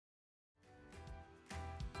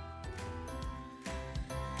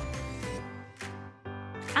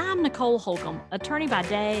I'm Nicole Holcomb, attorney by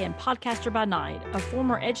day and podcaster by night, a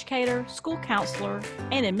former educator, school counselor,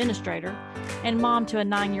 and administrator, and mom to a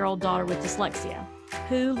 9-year-old daughter with dyslexia,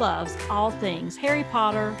 who loves all things Harry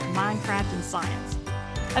Potter, Minecraft, and science.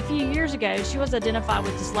 A few years ago, she was identified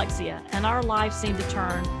with dyslexia, and our life seemed to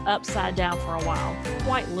turn upside down for a while,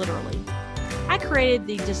 quite literally. I created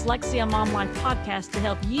the Dyslexia Mom Life podcast to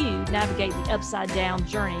help you navigate the upside down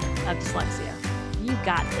journey of dyslexia. You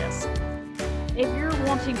got this. If you're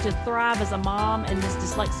wanting to thrive as a mom in this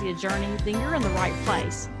dyslexia journey, then you're in the right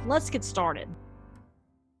place. Let's get started.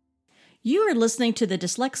 You are listening to the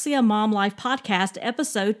Dyslexia Mom Life Podcast,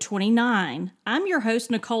 episode 29. I'm your host,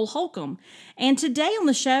 Nicole Holcomb, and today on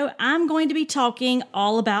the show, I'm going to be talking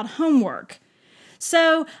all about homework.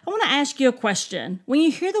 So, I want to ask you a question. When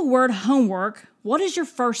you hear the word homework, what is your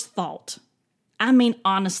first thought? I mean,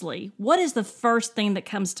 honestly, what is the first thing that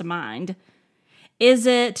comes to mind? Is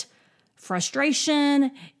it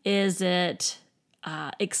frustration? Is it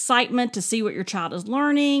excitement to see what your child is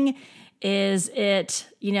learning? Is it,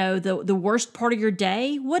 the worst part of your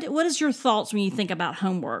day? What is your thoughts when you think about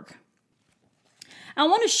homework? I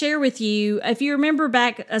want to share with you, if you remember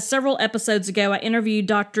back several episodes ago, I interviewed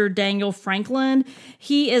Dr. Daniel Franklin.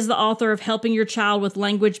 He is the author of Helping Your Child with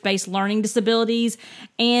Language-Based Learning Disabilities.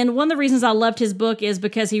 And one of the reasons I loved his book is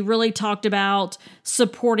because he really talked about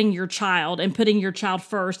supporting your child and putting your child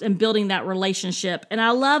first and building that relationship. And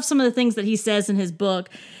I love some of the things that he says in his book.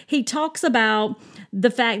 He talks about the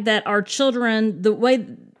fact that our children, the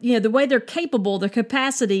way they're capable, their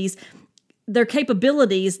capacities, their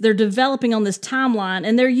capabilities, they're developing on this timeline,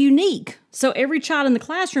 and they're unique. So every child in the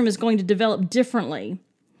classroom is going to develop differently.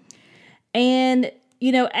 And,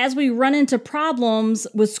 as we run into problems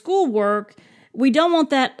with schoolwork, we don't want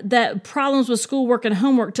that problems with schoolwork and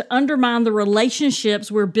homework to undermine the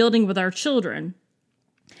relationships we're building with our children.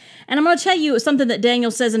 And I'm going to tell you something that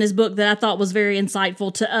Daniel says in his book that I thought was very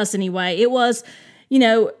insightful to us anyway. It was,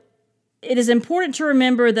 it is important to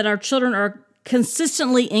remember that our children are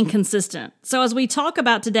consistently inconsistent. So as we talk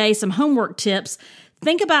about today some homework tips,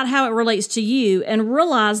 think about how it relates to you and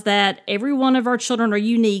realize that every one of our children are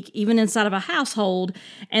unique, even inside of a household,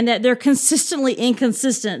 and that they're consistently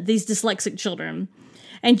inconsistent, these dyslexic children.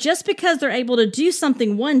 And just because they're able to do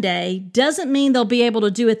something one day doesn't mean they'll be able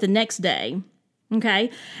to do it the next day.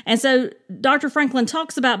 Okay? And so Dr. Franklin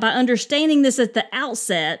talks about by understanding this at the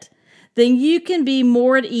outset, then you can be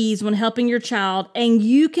more at ease when helping your child, and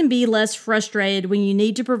you can be less frustrated when you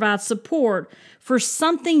need to provide support for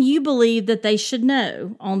something you believe that they should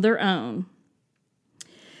know on their own.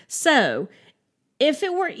 So, if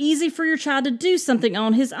it were easy for your child to do something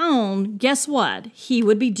on his own, guess what? He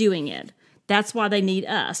would be doing it. That's why they need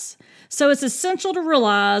us. So it's essential to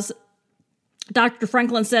realize, Dr.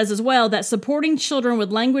 Franklin says as well, that supporting children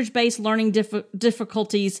with language-based learning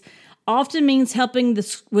difficulties often means helping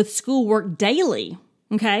with schoolwork daily,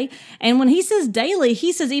 okay? And when he says daily,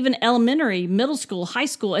 he says even elementary, middle school, high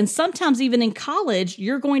school, and sometimes even in college,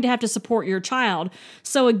 you're going to have to support your child.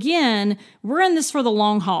 So again, we're in this for the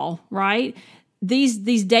long haul, right?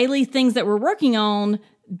 These daily things that we're working on,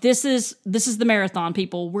 this is the marathon,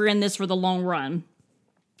 people. We're in this for the long run.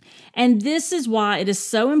 And this is why it is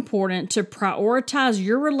so important to prioritize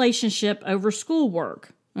your relationship over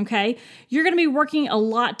schoolwork. Okay, you're going to be working a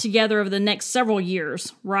lot together over the next several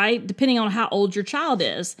years, right? Depending on how old your child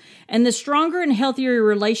is. And the stronger and healthier your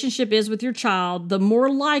relationship is with your child, the more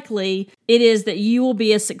likely it is that you will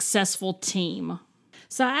be a successful team.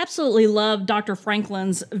 So I absolutely love Dr.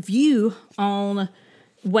 Franklin's view on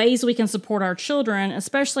ways we can support our children,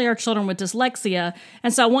 especially our children with dyslexia.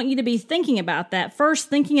 And so I want you to be thinking about that. First,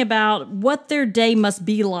 thinking about what their day must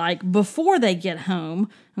be like before they get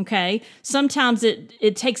home, okay? Sometimes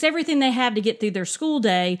it takes everything they have to get through their school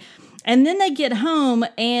day, and then they get home,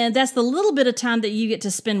 and that's the little bit of time that you get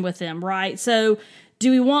to spend with them, right? So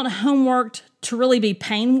do we want homework to really be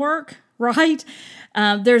pain work, right?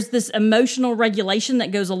 There's this emotional regulation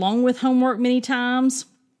that goes along with homework many times,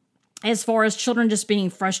 as far as children just being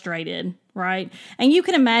frustrated, right? And you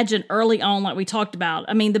can imagine early on, like we talked about,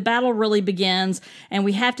 the battle really begins, and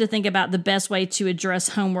we have to think about the best way to address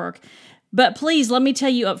homework. But please, let me tell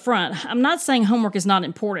you up front, I'm not saying homework is not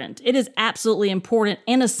important. It is absolutely important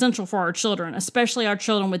and essential for our children, especially our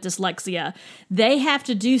children with dyslexia. They have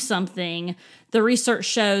to do something, the research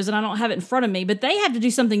shows, and I don't have it in front of me, but they have to do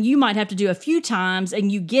something you might have to do a few times and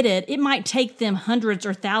you get it. It might take them hundreds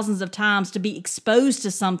or thousands of times to be exposed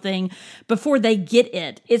to something before they get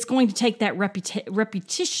it. It's going to take that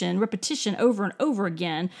repetition over and over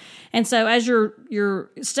again. And so as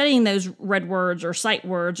you're studying those red words or sight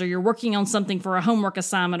words, or you're working on something for a homework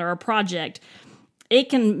assignment or a project, it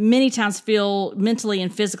can many times feel mentally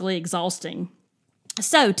and physically exhausting.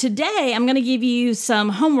 So today I'm going to give you some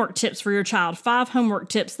homework tips for your child, 5 homework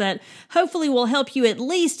tips that hopefully will help you at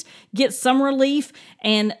least get some relief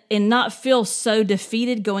and not feel so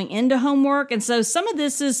defeated going into homework. And so some of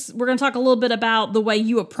this we're going to talk a little bit about the way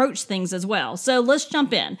you approach things as well. So let's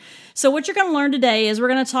jump in. So what you're going to learn today is we're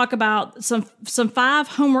going to talk about some 5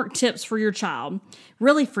 homework tips for your child,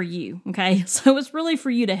 really for you, okay? So it's really for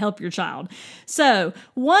you to help your child. So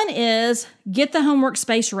 1 is get the homework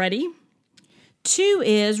space ready. 2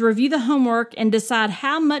 is review the homework and decide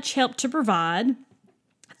how much help to provide.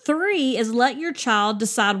 3 is let your child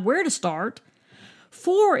decide where to start.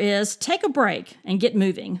 4 is take a break and get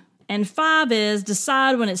moving. And 5 is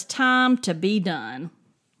decide when it's time to be done.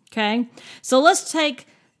 Okay, so let's take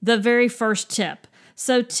the very first tip.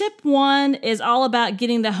 So tip 1 is all about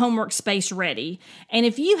getting the homework space ready. And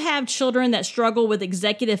if you have children that struggle with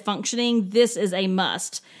executive functioning, this is a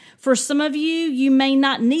must. For some of you, you may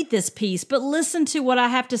not need this piece, but listen to what I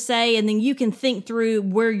have to say, and then you can think through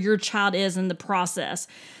where your child is in the process.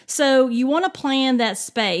 So you want to plan that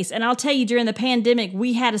space. And I'll tell you, during the pandemic,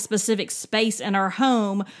 we had a specific space in our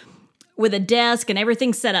home with a desk and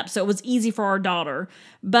everything set up, so it was easy for our daughter.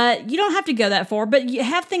 But you don't have to go that far, but you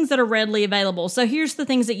have things that are readily available. So here's the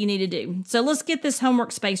things that you need to do. So let's get this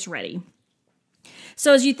homework space ready.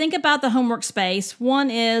 So as you think about the homework space, 1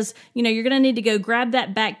 is, you're going to need to go grab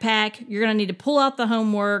that backpack. You're going to need to pull out the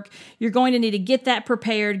homework. You're going to need to get that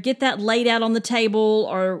prepared, get that laid out on the table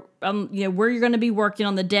or, where you're going to be working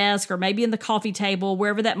on the desk or maybe in the coffee table,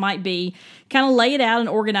 wherever that might be. Kind of lay it out and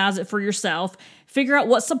organize it for yourself. Figure out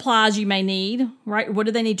what supplies you may need, right? What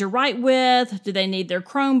do they need to write with? Do they need their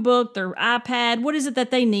Chromebook, their iPad? What is it that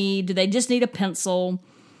they need? Do they just need a pencil?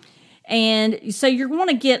 And so you're going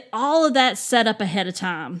to get all of that set up ahead of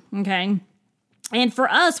time, okay? And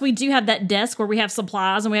for us, we do have that desk where we have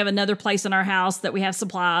supplies, and we have another place in our house that we have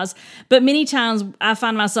supplies. But many times I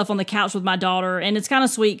find myself on the couch with my daughter, and it's kind of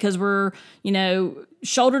sweet because we're,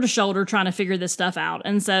 shoulder to shoulder trying to figure this stuff out.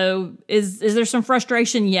 And so is there some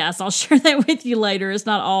frustration? Yes, I'll share that with you later. It's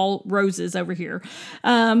not all roses over here.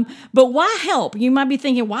 But why help? You might be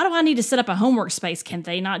thinking, why do I need to set up a homework space? Can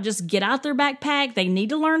they not just get out their backpack? They need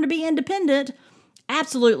to learn to be independent.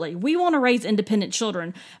 Absolutely. We want to raise independent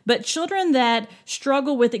children, but children that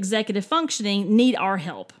struggle with executive functioning need our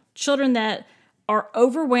help. Children that are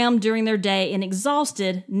overwhelmed during their day and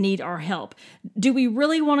exhausted need our help. Do we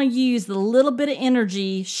really want to use the little bit of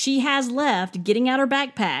energy she has left getting out her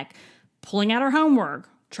backpack, pulling out her homework,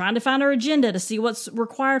 trying to find her agenda to see what's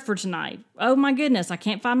required for tonight? Oh my goodness, I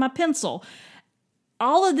can't find my pencil.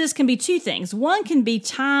 All of this can be 2 things. 1 can be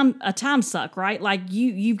a time suck, right? Like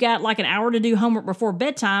you've got like an hour to do homework before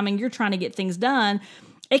bedtime and you're trying to get things done.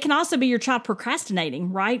 It can also be your child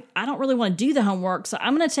procrastinating, right? I don't really want to do the homework, so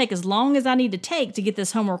I'm going to take as long as I need to take to get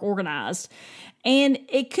this homework organized. And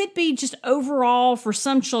it could be just overall for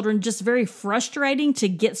some children just very frustrating to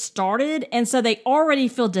get started, and so they already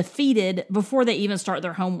feel defeated before they even start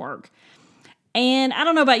their homework. And I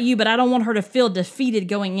don't know about you, but I don't want her to feel defeated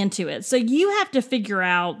going into it. So you have to figure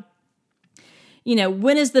out,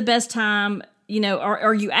 when is the best time.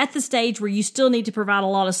 Are you at the stage where you still need to provide a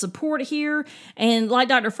lot of support here? And like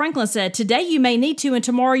Dr. Franklin said, today you may need to and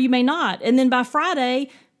tomorrow you may not. And then by Friday,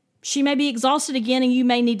 she may be exhausted again and you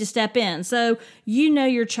may need to step in. So you know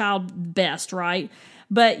your child best, right?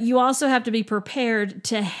 But you also have to be prepared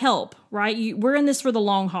to help, right? We're in this for the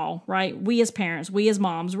long haul, right? We as parents, we as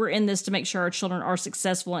moms, we're in this to make sure our children are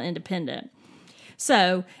successful and independent.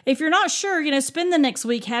 So if you're not sure, spend the next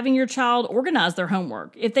week having your child organize their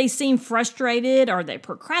homework. If they seem frustrated, are they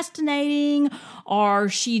procrastinating, or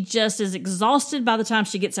she just is exhausted by the time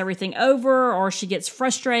she gets everything over, or she gets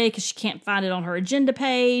frustrated because she can't find it on her agenda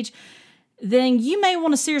page, then you may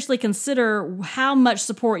want to seriously consider how much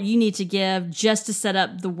support you need to give just to set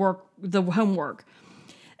up the homework.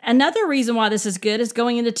 Another reason why this is good is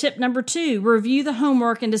going into tip number 2, review the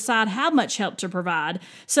homework and decide how much help to provide.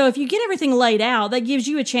 So if you get everything laid out, that gives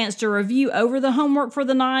you a chance to review over the homework for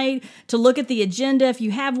the night, to look at the agenda if you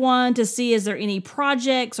have one, to see is there any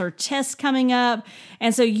projects or tests coming up.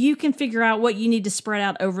 And so you can figure out what you need to spread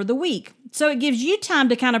out over the week. So it gives you time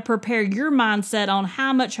to kind of prepare your mindset on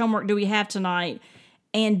how much homework do we have tonight,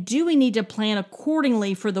 and do we need to plan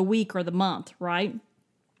accordingly for the week or the month, right?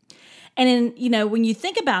 And then, when you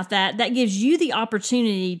think about that, that gives you the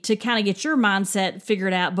opportunity to kind of get your mindset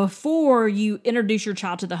figured out before you introduce your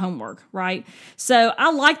child to the homework, right? So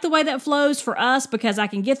I like the way that flows for us because I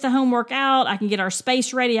can get the homework out, I can get our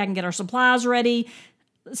space ready, I can get our supplies ready.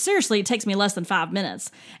 seriously, it takes me less than 5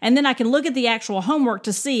 minutes. And then I can look at the actual homework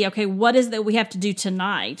to see, okay, what is that we have to do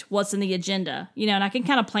tonight? What's in the agenda? And I can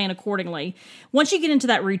kind of plan accordingly. Once you get into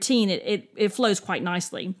that routine, it flows quite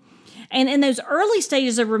nicely. And in those early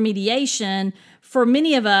stages of remediation, for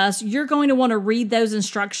many of us, you're going to want to read those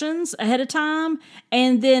instructions ahead of time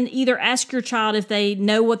and then either ask your child if they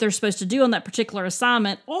know what they're supposed to do on that particular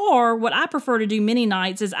assignment, or what I prefer to do many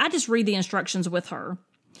nights is I just read the instructions with her.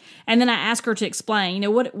 And then I ask her to explain,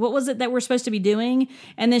 what was it that we're supposed to be doing?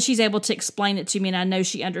 And then she's able to explain it to me, and I know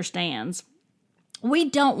she understands. We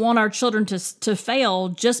don't want our children to fail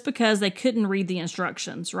just because they couldn't read the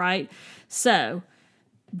instructions, right? So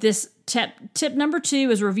this tip number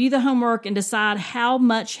 2 is review the homework and decide how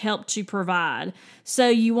much help to provide. So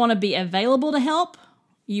you want to be available to help,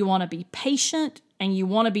 you want to be patient, and you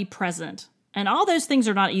want to be present. And all those things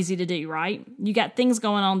are not easy to do, right? You got things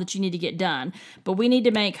going on that you need to get done, but we need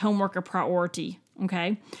to make homework a priority,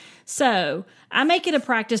 okay? So I make it a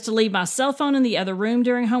practice to leave my cell phone in the other room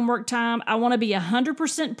during homework time. I want to be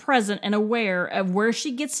 100% present and aware of where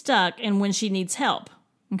she gets stuck and when she needs help,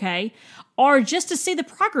 okay? Or just to see the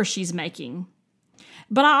progress she's making.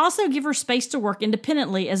 But I also give her space to work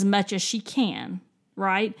independently as much as she can,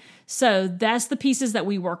 right? So that's the pieces that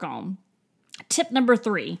we work on. Tip number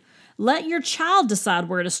 3. Let your child decide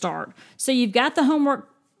where to start. So you've got the homework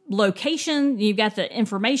location, you've got the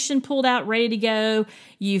information pulled out, ready to go.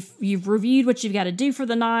 You've reviewed what you've got to do for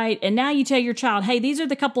the night, and now you tell your child, hey, these are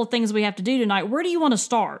the couple of things we have to do tonight. Where do you want to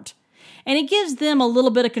start? And it gives them a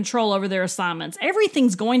little bit of control over their assignments.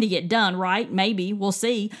 Everything's going to get done, right? Maybe, we'll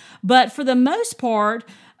see. But for the most part,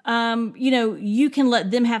 you can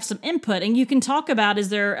let them have some input, and you can talk about, is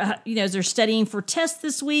there studying for tests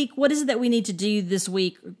this week? What is it that we need to do this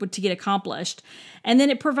week to get accomplished? And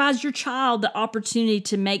then it provides your child the opportunity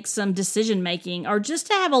to make some decision making, or just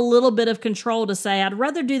to have a little bit of control to say, I'd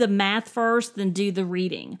rather do the math first than do the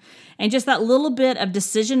reading. And just that little bit of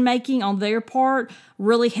decision making on their part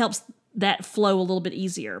really helps that flow a little bit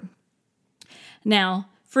easier. Now,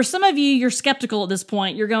 for some of you, you're skeptical at this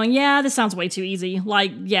point. You're going, yeah, this sounds way too easy.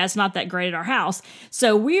 It's not that great at our house.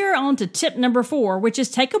 So we're on to tip number 4, which is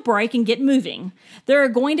take a break and get moving. There are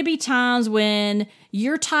going to be times when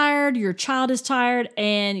you're tired, your child is tired,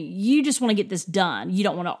 and you just want to get this done. You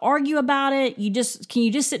don't want to argue about it. Can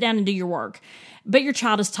you just sit down and do your work? But your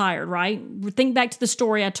child is tired, right? Think back to the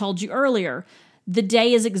story I told you earlier. The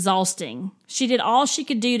day is exhausting. She did all she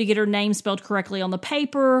could do to get her name spelled correctly on the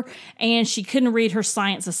paper, and she couldn't read her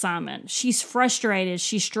science assignment. She's frustrated.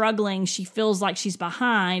 She's struggling. She feels like she's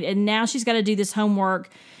behind, and now she's got to do this homework,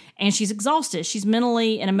 and she's exhausted. She's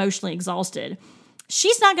mentally and emotionally exhausted.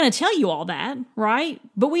 She's not going to tell you all that, right?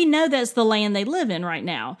 But we know that's the land they live in right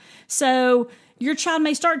now. So your child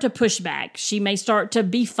may start to push back. She may start to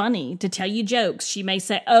be funny, to tell you jokes. She may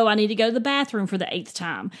say, oh, I need to go to the bathroom for the 8th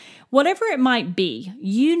time. Whatever it might be,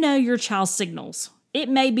 you know your child's signals. It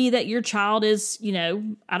may be that your child is,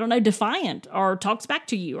 defiant, or talks back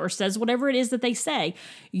to you, or says whatever it is that they say.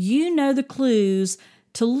 You know the clues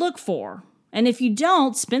to look for. And if you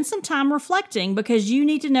don't, spend some time reflecting, because you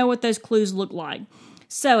need to know what those clues look like.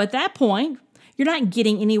 So at that point, you're not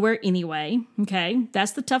getting anywhere anyway, okay?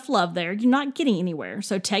 That's the tough love there. You're not getting anywhere.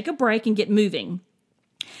 So take a break and get moving.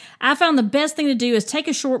 I found the best thing to do is take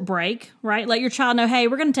a short break, right? Let your child know, hey,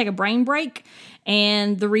 we're going to take a brain break.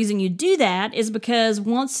 And the reason you do that is because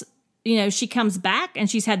once, she comes back and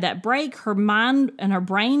she's had that break, her mind and her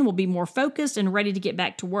brain will be more focused and ready to get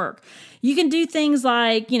back to work. You can do things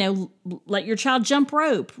like, let your child jump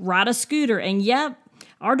rope, ride a scooter. And yep,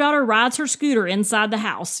 our daughter rides her scooter inside the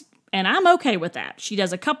house. And I'm okay with that. She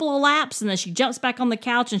does a couple of laps and then she jumps back on the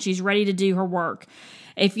couch and she's ready to do her work.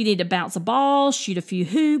 If you need to bounce a ball, shoot a few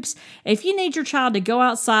hoops, if you need your child to go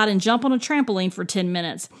outside and jump on a trampoline for 10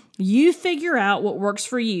 minutes, you figure out what works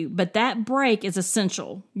for you. But that break is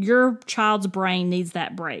essential. Your child's brain needs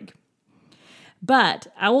that break. But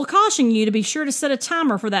I will caution you to be sure to set a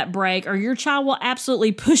timer for that break, or your child will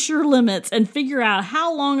absolutely push your limits and figure out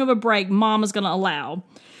how long of a break mom is going to allow.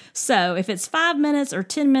 So if it's 5 minutes or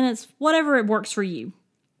 10 minutes, whatever it works for you.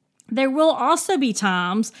 There will also be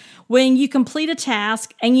times when you complete a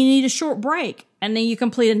task and you need a short break, and then you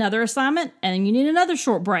complete another assignment and then you need another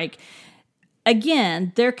short break.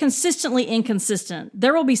 Again, they're consistently inconsistent.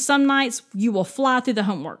 There will be some nights you will fly through the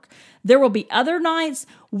homework. There will be other nights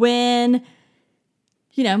when,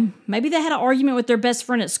 maybe they had an argument with their best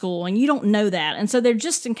friend at school and you don't know that. And so they're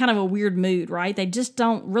just in kind of a weird mood, right? They just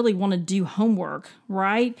don't really want to do homework,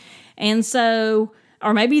 right? And so,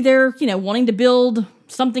 or maybe they're, wanting to build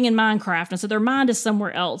something in Minecraft, and so their mind is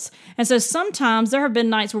somewhere else. And so sometimes there have been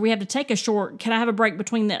nights where we have to take can I have a break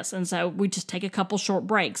between this? And so we just take a couple short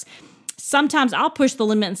breaks. Sometimes I'll push the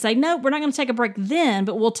limit and say, no, we're not going to take a break then,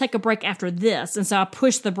 but we'll take a break after this. And so I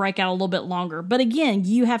push the break out a little bit longer. But again,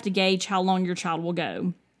 you have to gauge how long your child will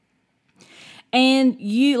go. And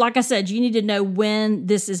like I said, you need to know when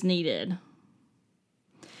this is needed.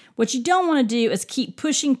 What you don't want to do is keep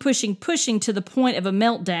pushing to the point of a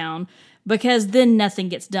meltdown, because then nothing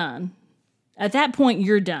gets done. At that point,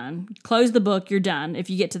 you're done. Close the book, you're done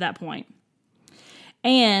if you get to that point.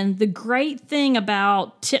 And the great thing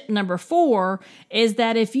about tip number 4 is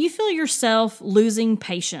that if you feel yourself losing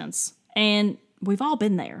patience, and we've all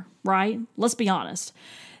been there, right? Let's be honest.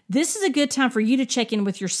 This is a good time for you to check in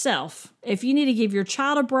with yourself. If you need to give your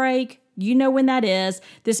child a break, you know when that is.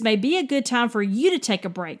 This may be a good time for you to take a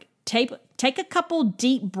break. Take a couple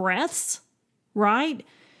deep breaths, right?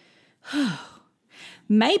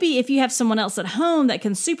 Maybe if you have someone else at home that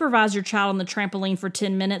can supervise your child on the trampoline for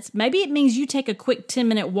 10 minutes, maybe it means you take a quick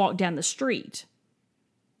 10-minute walk down the street,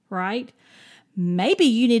 right? Maybe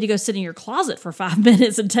you need to go sit in your closet for 5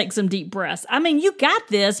 minutes and take some deep breaths. I mean, you got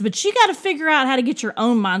this, but you got to figure out how to get your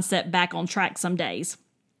own mindset back on track some days.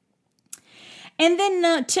 And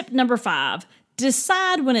then tip number 5,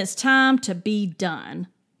 decide when it's time to be done.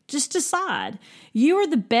 Just decide. You are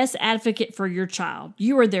the best advocate for your child.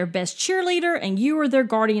 You are their best cheerleader, and you are their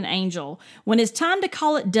guardian angel. When it's time to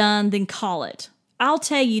call it done, then call it. I'll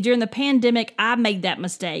tell you, during the pandemic, I made that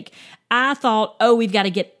mistake. I thought, we've got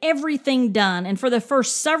to get everything done. And for the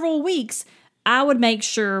first several weeks, I would make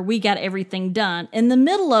sure we got everything done. In the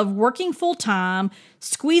middle of working full time,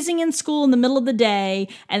 squeezing in school in the middle of the day,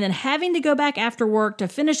 and then having to go back after work to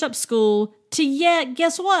finish up school, to yet,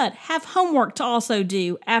 guess what? Have homework to also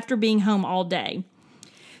do after being home all day.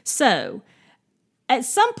 So, at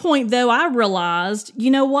some point, though, I realized,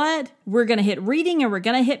 you know what? We're going to hit reading and we're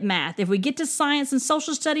going to hit math. If we get to science and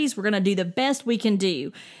social studies, we're going to do the best we can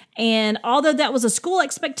do. And although that was a school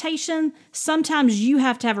expectation, sometimes you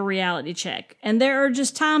have to have a reality check. And there are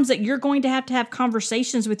just times that you're going to have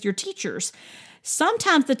conversations with your teachers.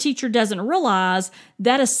 Sometimes the teacher doesn't realize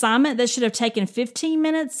that assignment that should have taken 15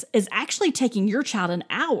 minutes is actually taking your child an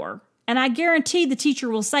hour. And I guarantee the teacher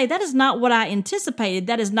will say, that is not what I anticipated.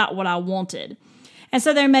 That is not what I wanted. And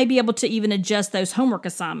so they may be able to even adjust those homework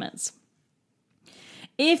assignments.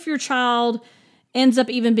 If your child ends up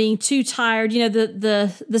even being too tired,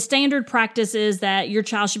 the standard practice is that your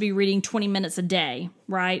child should be reading 20 minutes a day,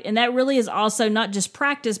 right? And that really is also not just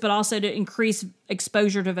practice, but also to increase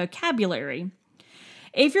exposure to vocabulary.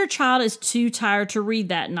 If your child is too tired to read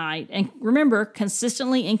that night, and remember,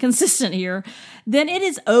 consistently inconsistent here, then it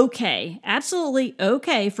is okay, absolutely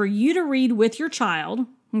okay for you to read with your child,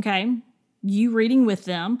 okay? You reading with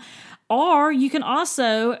them. Or you can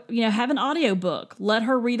also, have an audiobook. Let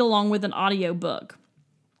her read along with an audiobook.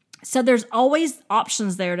 So there's always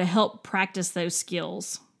options there to help practice those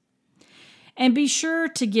skills. And be sure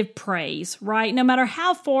to give praise, right? No matter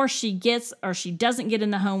how far she gets or she doesn't get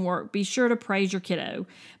in the homework, be sure to praise your kiddo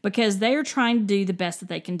because they are trying to do the best that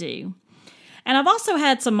they can do. And I've also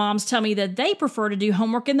had some moms tell me that they prefer to do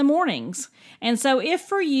homework in the mornings. And so if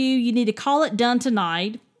for you need to call it done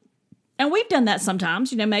tonight, and we've done that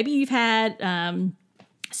sometimes, maybe you've had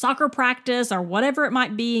soccer practice or whatever it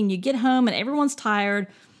might be, and you get home and everyone's tired.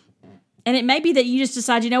 And it may be that you just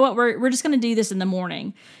decide, we're just going to do this in the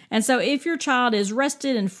morning. And so if your child is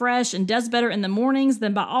rested and fresh and does better in the mornings,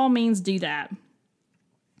 then by all means do that.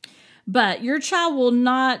 But your child will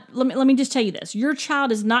not, let me just tell you this. Your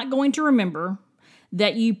child is not going to remember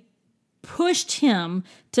that you pushed him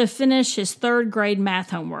to finish his 3rd grade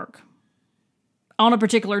math homework on a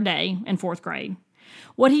particular day in 4th grade.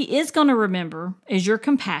 What he is going to remember is your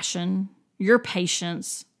compassion, your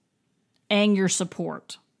patience, and your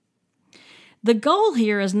support. The goal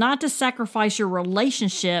here is not to sacrifice your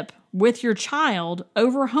relationship with your child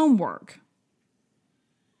over homework.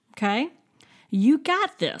 Okay? You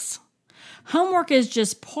got this. Homework is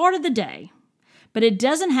just part of the day, but it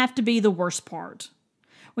doesn't have to be the worst part.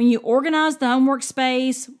 When you organize the homework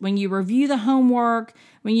space, when you review the homework,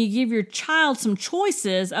 when you give your child some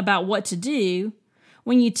choices about what to do,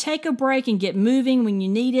 when you take a break and get moving when you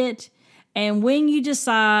need it, and when you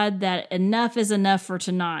decide that enough is enough for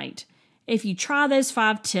tonight, if you try those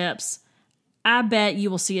 5 tips, I bet you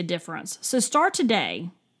will see a difference. So start today.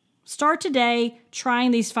 Start today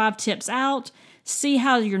trying these 5 tips out. See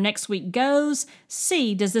how your next week goes.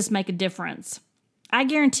 See, does this make a difference? I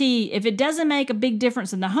guarantee if it doesn't make a big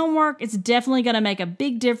difference in the homework, it's definitely going to make a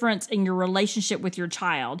big difference in your relationship with your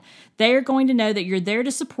child. They're going to know that you're there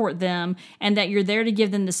to support them and that you're there to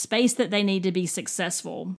give them the space that they need to be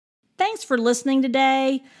successful. Thanks for listening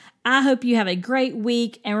today. I hope you have a great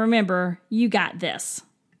week, and remember, you got this.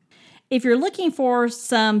 If you're looking for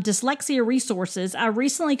some dyslexia resources, I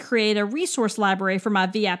recently created a resource library for my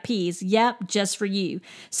VIPs. Yep, just for you.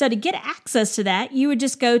 So to get access to that, you would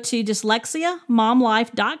just go to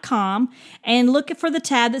dyslexiamomlife.com and look for the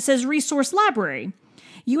tab that says Resource Library.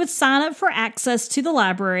 You would sign up for access to the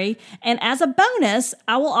library, and as a bonus,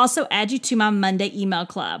 I will also add you to my Monday email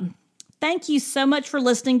club. Thank you so much for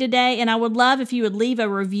listening today, and I would love if you would leave a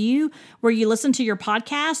review where you listen to your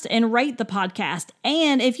podcast and rate the podcast.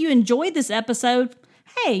 And if you enjoyed this episode,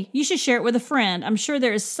 hey, you should share it with a friend. I'm sure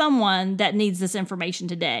there is someone that needs this information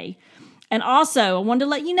today. And also, I wanted to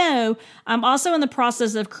let you know, I'm also in the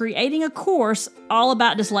process of creating a course all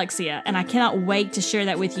about dyslexia, and I cannot wait to share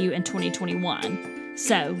that with you in 2021.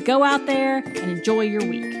 So go out there and enjoy your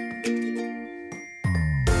week.